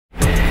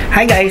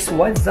Hi guys,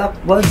 what's up?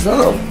 What's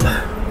up?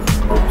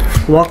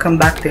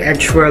 Welcome back to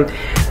Edge World.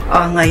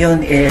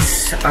 Ngayon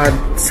is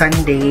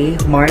Sunday,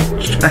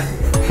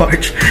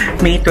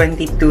 May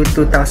 22,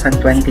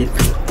 2022.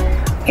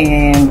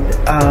 And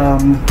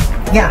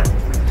yeah,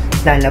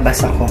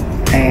 lalabas ako.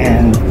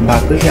 And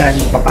bago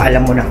yan,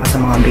 papaalam muna ako sa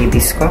mga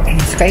babies ko.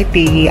 And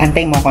Skypey,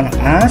 antay mo ako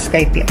na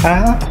Skypey,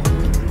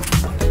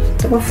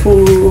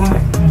 tofu.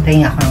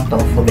 Antay nga ako ng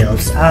tofu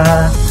bills.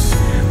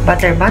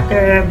 Butter,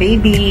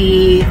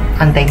 baby.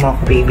 Antay mo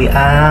ako, baby,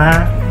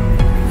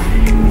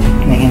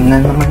 Ngayon na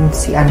naman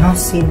si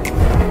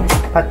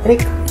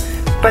Patrick.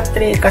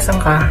 Patrick, kasan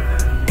ka?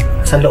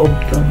 Sa loob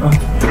to, no?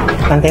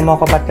 Antay mo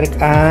ako, Patrick,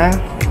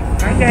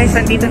 Hi guys,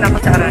 andito na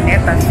ako sa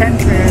Araneta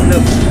Center.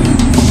 Look.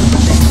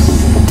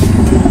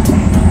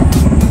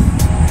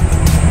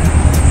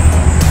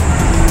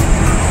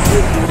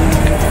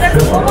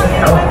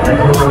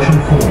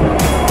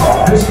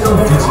 Physical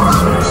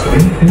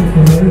distancing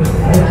implemented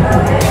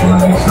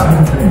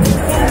multiple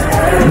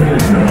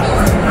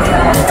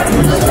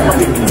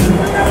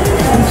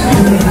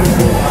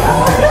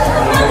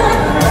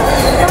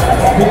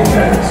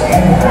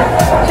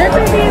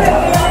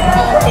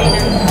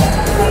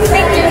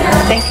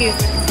Thank you.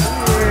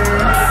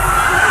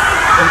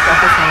 Punta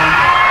ko sa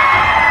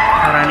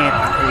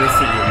Araneta. We'll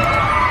see you.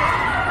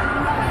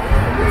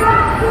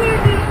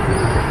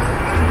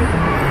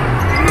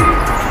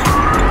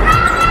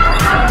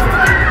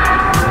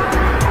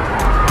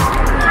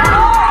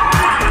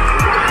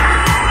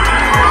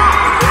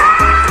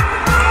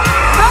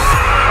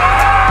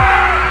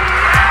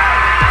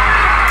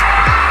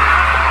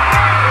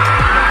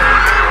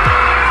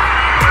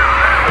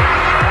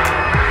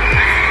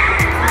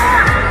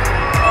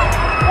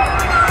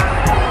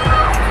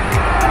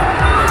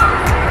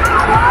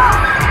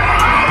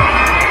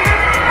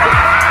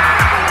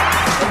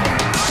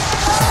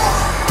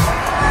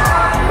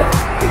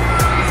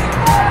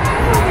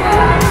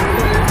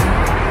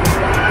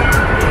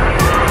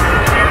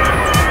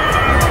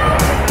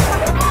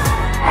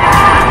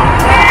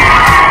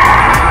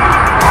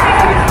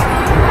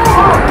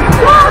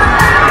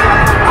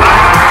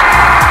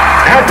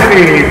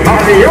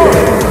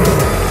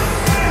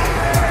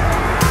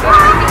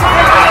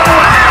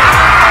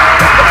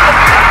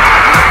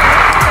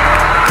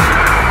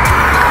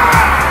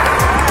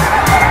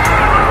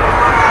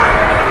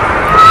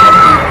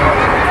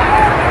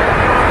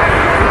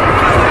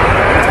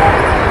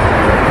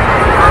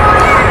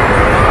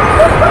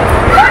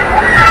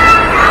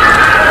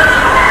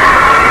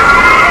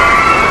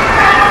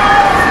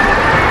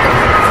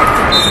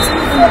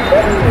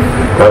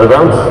 Out of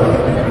bounds.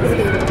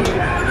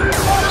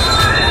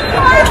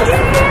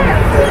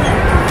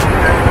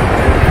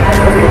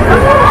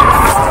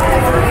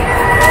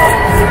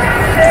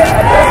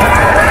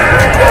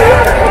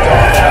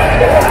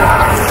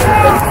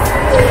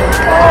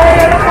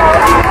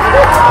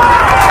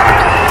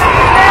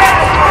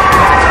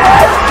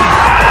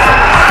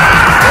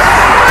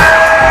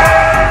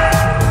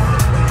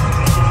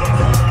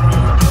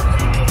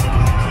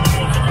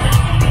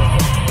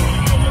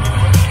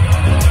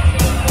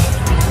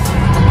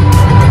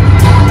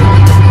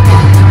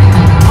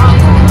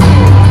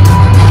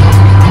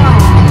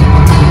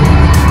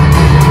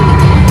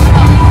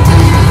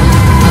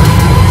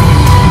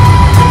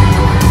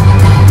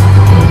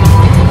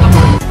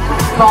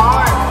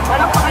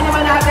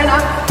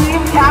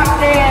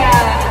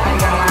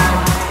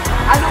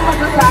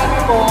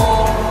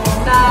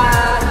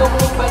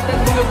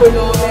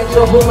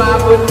 Medyo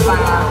humabon pa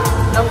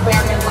ng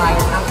very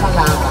light ang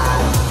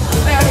kalaban.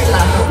 Very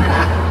light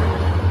na.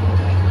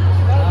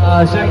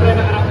 Siyempre,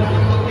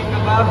 nakaramdaman ka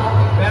ba?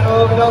 Pero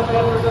without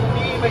effort of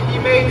me, my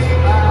teammates,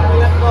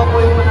 kailan ko ako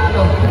yung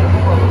manalo.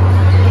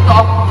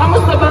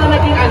 Kamusta ba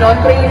naging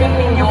training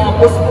ninyo?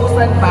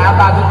 Puspusan ba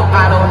bago itong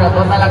araw na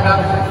to?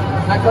 Talagang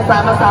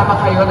nagsasama-sama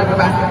kayo,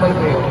 nag-basketball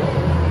kayo?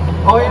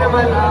 Okay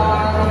naman,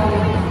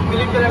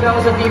 believe talaga ako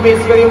sa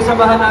teammates ko, yung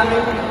samahan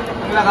namin,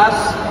 ang lakas.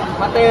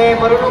 Pati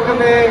marunong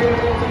kami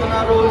sa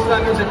mga roles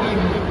namin sa team.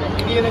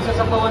 Hindi yun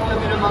nagsasapawan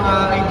kami ng mga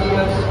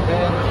ideas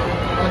and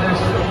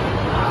others.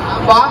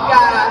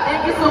 Bongga!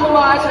 Thank you so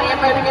much!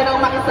 Ngayon pwede nga nang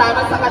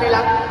makasama sa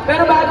kanila.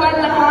 Pero bago ang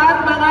lahat,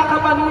 mga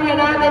kapamilya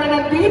natin na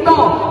nandito,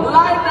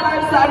 live na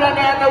live sa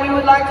Araneta, we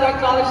would like to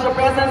acknowledge the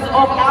presence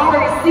of our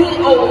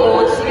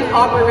COO, Chief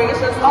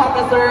Operations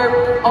Officer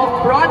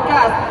of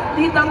Broadcast,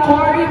 Tita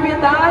Cory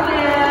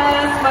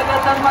Vidales.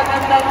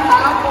 Magandang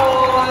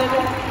hapon!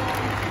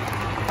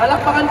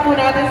 Palakpakan po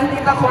natin si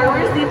Tita Cor.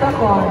 Where's Tita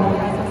Cor?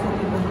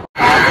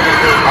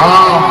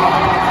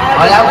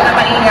 Wala mo na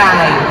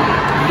maingay.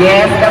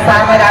 Yes,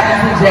 kasama natin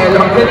si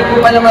Jello. Galing mo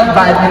pala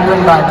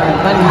mag-badminton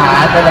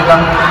ha.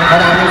 Talagang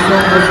maraming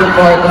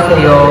support sa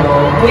iyo.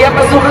 Kuya,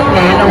 pasukat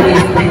nga ng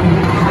waistline.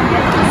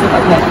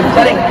 Pasukat na.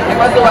 Sorry,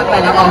 nagpasukat na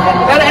lang.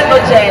 Pero eto,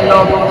 Jello,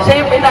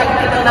 syempre lagi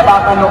kitang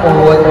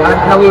napapanood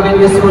at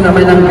nawiwitness ko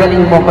naman ang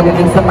galing mo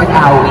pagdating sa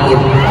pag-awit.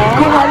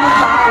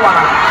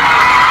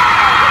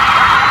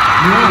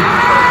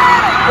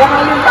 Kung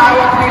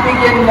halimbawa,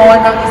 bibigyan mo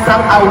ng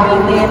isang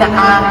awitin na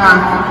ang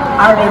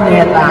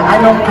Araneta.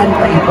 Anong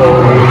kanta ito?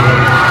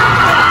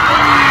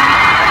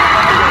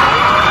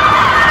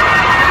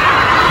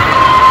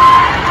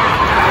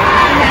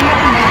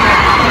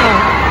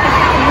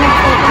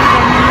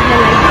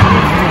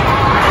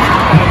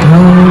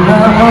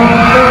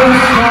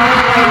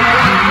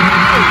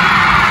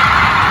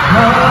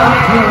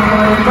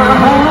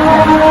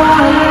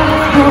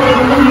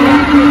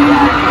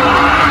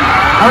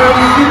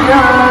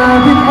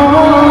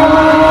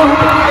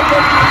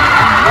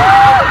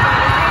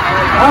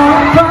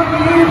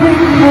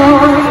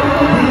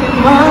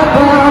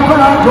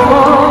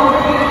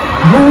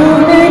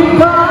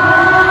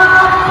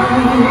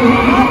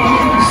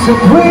 Sa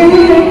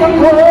tuwing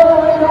ako'y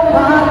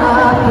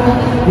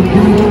lumalapit,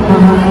 hindi pa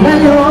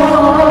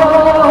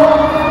ngayon.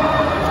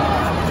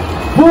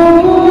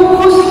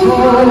 Puso,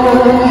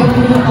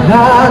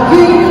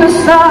 laging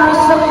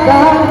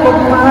nasasaktan pag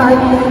may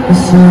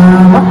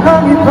kasama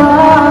kang iba.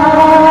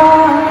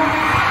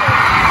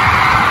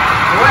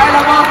 Well,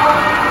 alam mo,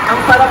 ang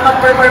sarap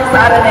mag-perform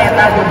sa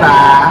Araneta, di ba?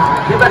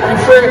 Di ba, I'm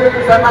sure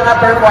sa mga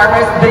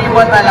performers, dream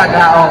mo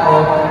talaga,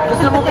 oo.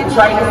 Gusto mong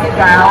i-try na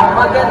sigaw,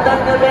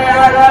 magandang gabi,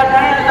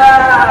 Araneta!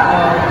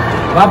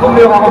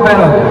 Mapumiyok ako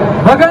pero,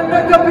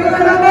 magandang gabi,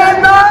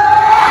 Araneta!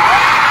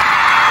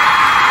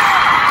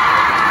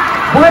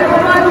 Buhay mo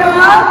man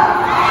yan!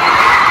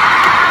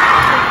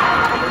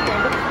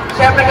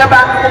 Siyempre ka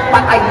ba kung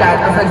patay yan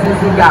o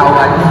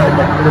nagsisigawan?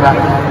 Diba?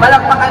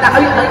 Malakpakan na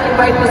kayo,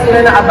 nag-invite mo sila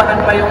na abangan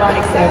pa yung mga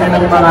eksena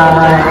ng mga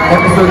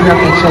episode ng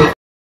HA.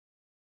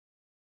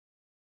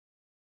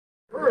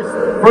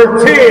 For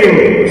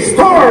Team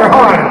Star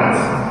Hunt.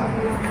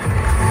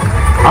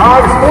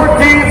 Odds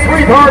 14,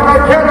 Sweetheart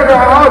of Canada,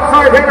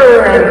 outside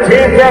hitter, and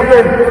team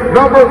captain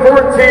number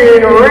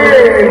 14,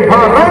 Rain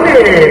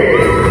Parani.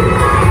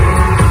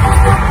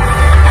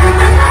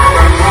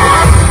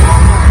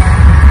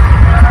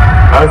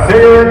 A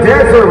singer and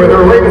dancer with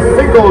her latest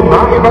single,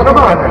 Nami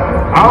Banaman.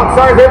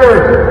 Outside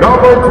hitter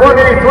number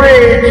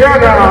 23,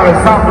 Jana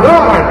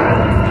Sablan.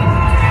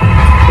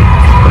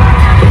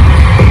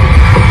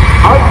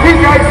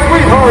 Antigua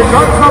Sweetheart,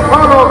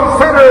 Nansapano,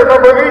 center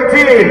number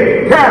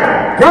 18, Kat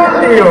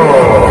Galio.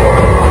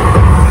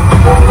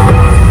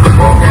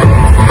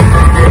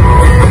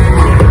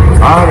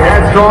 On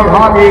headstrong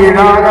hockey,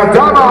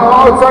 Nagadama,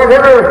 outside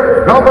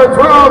hitter, number 12,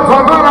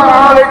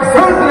 Tamara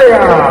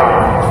Alexandria.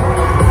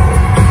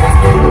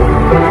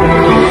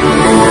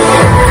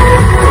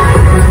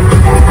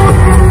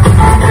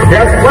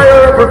 Guest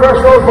player,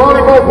 professional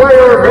volleyball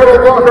player, middle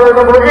blocker,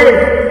 number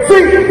 8, C.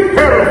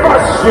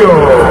 Herbacio.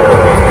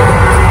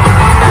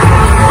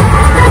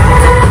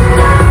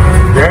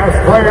 Guest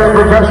player,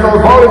 professional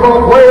volleyball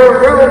player,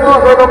 middle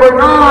blocker, number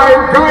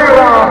 9,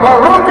 Kyra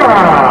Barroca.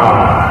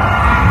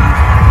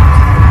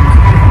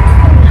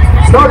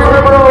 Starting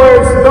libero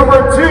is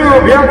number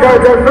 2, Bianca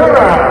De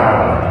Vera.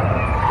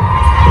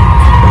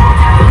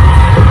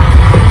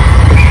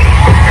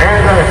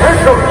 And the head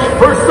coach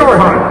for Star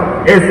Hunt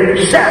is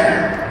Chef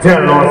De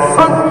Los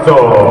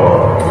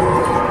Santos.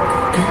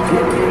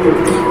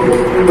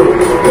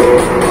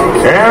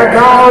 And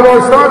now the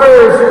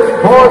starters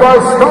for the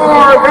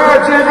Star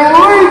Magic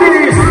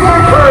Lady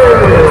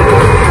Snipers.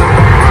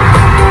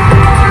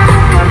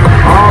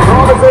 Our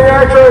promising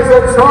actress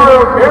and star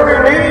of Marry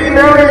Me,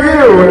 Marry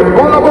You, and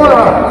Bola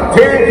Bola,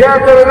 team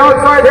captain and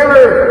outside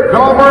hitter,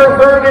 number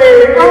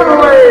 30,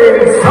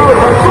 Adelaide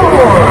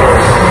Salvatore.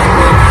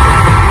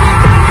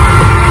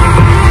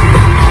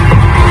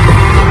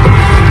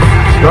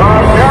 The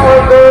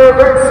calendar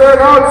vixen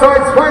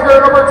outside swinger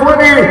number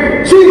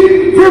 20,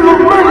 Chief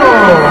Filomeno.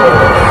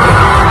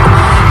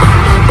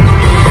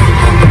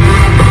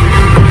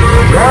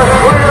 Guest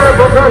player,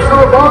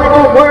 professional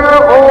volleyball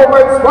player,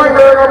 Open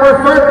swinger number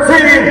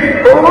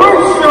 13,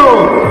 Horatio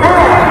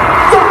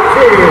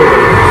Ducky.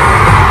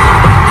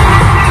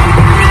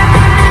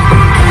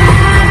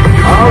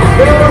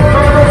 Outstanding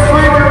famous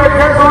swimmer in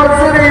Quezon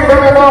City,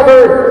 middle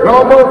blocker,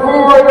 number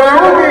 4,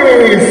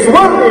 Naomi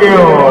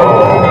Sueño.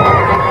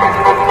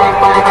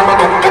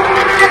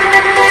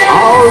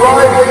 Our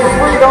rising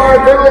sweetheart,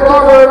 middle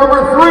blocker,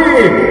 number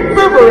 3,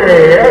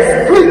 February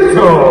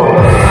Esplito.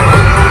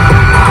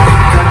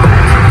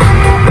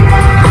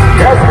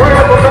 Guest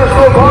player,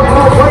 professional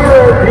volleyball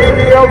player,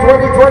 PBL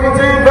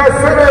 2022 best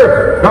center,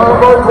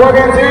 number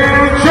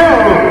 22,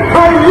 Joe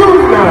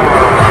Cayuna.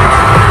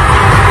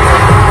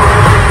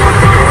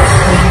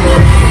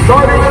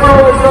 Starting row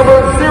is number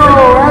 0,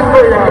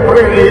 Andrea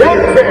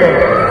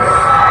Brillantes.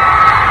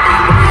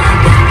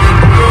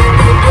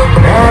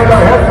 And the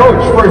head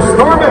coach for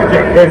Star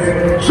Magic is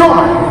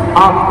John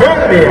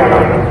Abelia.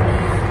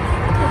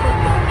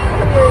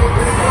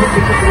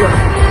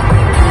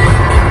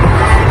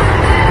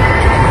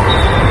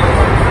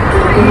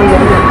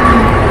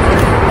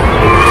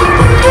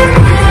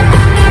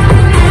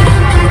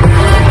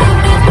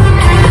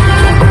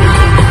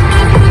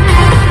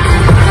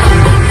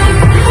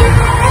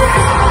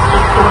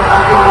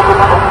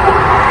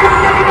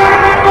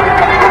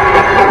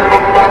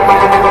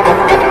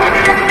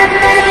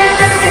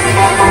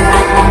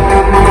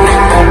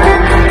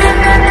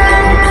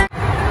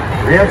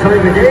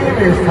 entering the game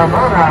is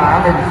Tamara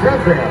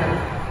Alexandria.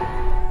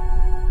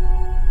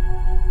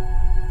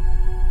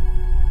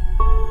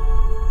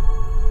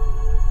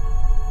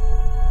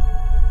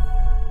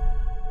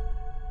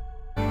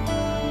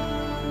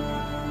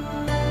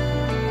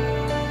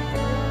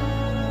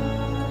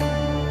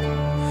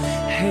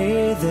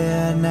 Hey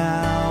there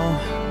now,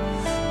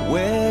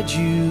 where'd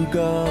you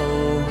go?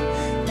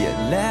 You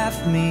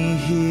left me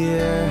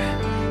here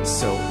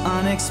so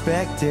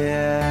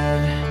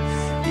unexpected.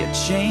 You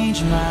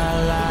changed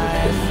my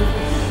life,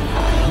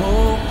 I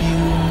hope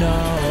you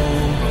know.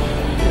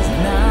 'Cause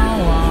now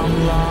I'm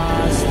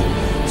lost,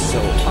 so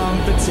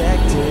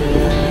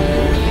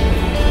unprotected.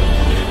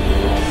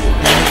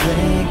 I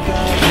think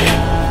of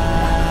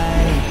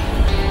night,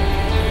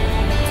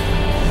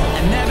 I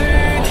never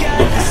got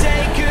to say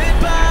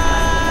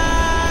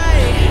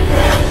goodbye.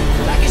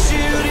 Like a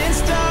shooting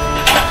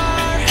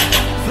star,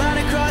 flying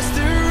across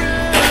the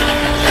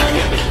room,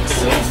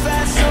 so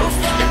fast, so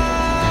far.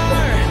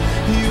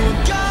 You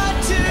got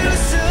too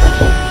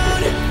soon.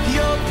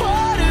 You're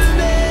part of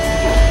me,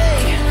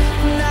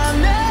 and I'll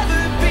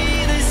never be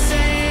the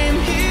same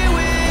here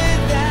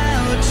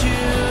without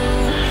you.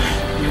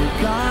 You're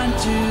gone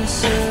too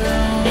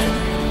soon.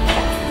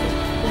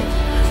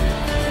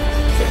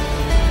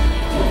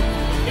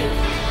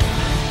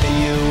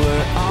 You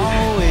were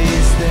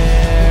always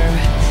there,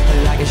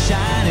 like a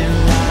shining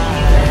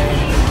light.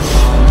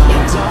 On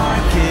my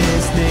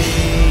darkest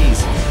days,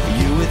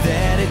 you were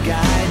there to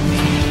guide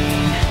me.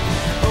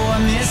 Oh, I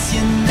miss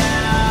you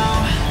now.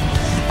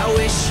 I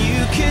wish you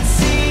could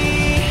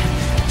see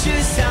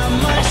just how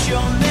much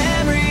your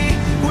memory